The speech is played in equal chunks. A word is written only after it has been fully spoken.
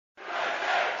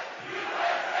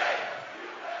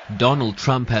Donald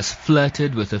Trump has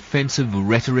flirted with offensive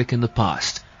rhetoric in the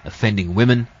past, offending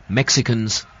women,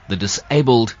 Mexicans, the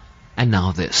disabled, and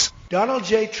now this. Donald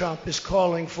J. Trump is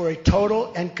calling for a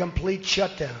total and complete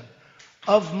shutdown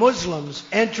of Muslims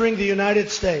entering the United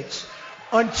States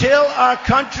until our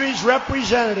country's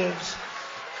representatives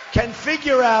can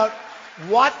figure out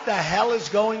what the hell is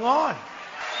going on.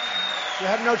 We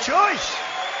have no choice.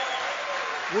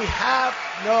 We have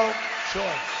no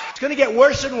choice. It's going to get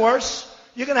worse and worse.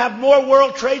 You're going to have more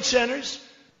World Trade Centers.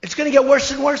 It's going to get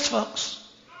worse and worse, folks.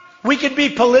 We can be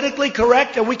politically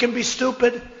correct and we can be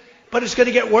stupid, but it's going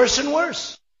to get worse and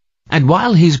worse. And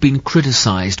while he's been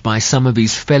criticized by some of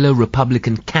his fellow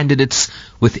Republican candidates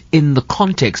within the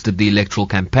context of the electoral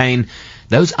campaign,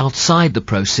 those outside the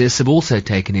process have also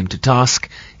taken him to task,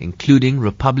 including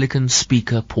Republican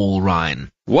Speaker Paul Ryan.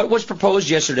 What was proposed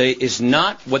yesterday is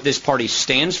not what this party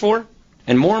stands for,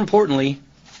 and more importantly,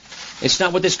 it's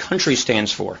not what this country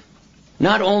stands for.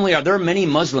 Not only are there many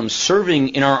Muslims serving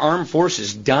in our armed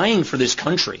forces, dying for this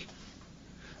country,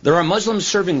 there are Muslims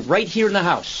serving right here in the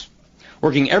House,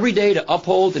 working every day to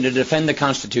uphold and to defend the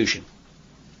Constitution.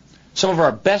 Some of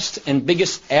our best and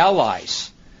biggest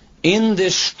allies in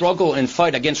this struggle and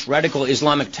fight against radical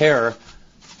Islamic terror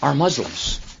are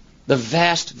Muslims. The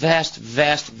vast, vast,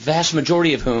 vast, vast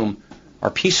majority of whom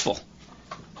are peaceful,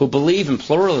 who believe in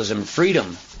pluralism,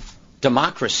 freedom,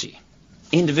 democracy,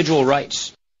 individual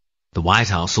rights. The White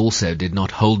House also did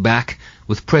not hold back,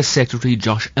 with Press Secretary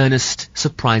Josh Earnest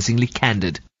surprisingly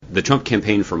candid. The Trump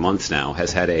campaign for months now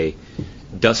has had a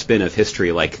dustbin of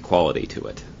history-like quality to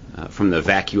it, from the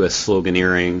vacuous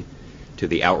sloganeering to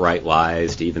the outright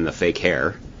lies to even the fake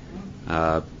hair,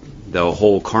 the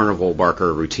whole carnival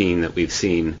barker routine that we've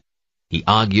seen. He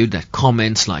argued that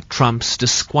comments like Trump's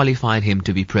disqualified him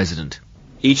to be president.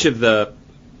 Each of the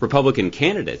Republican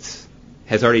candidates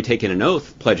has already taken an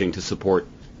oath pledging to support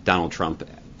Donald Trump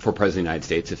for President of the United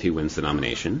States if he wins the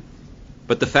nomination.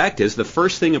 But the fact is, the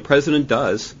first thing a president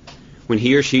does when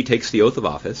he or she takes the oath of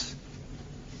office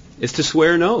is to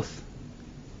swear an oath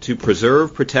to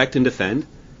preserve, protect, and defend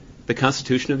the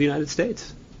Constitution of the United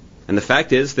States. And the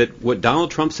fact is that what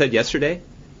Donald Trump said yesterday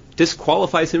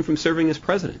disqualifies him from serving as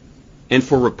president. And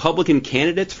for Republican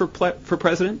candidates for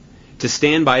president to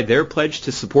stand by their pledge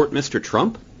to support Mr.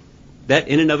 Trump, that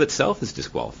in and of itself is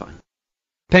disqualifying.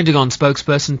 Pentagon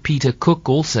spokesperson Peter Cook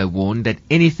also warned that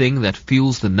anything that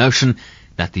fuels the notion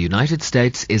that the United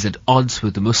States is at odds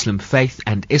with the Muslim faith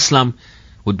and Islam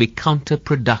would be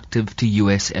counterproductive to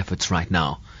U.S. efforts right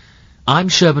now. I'm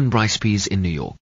Sherman Bryce Pease in New York.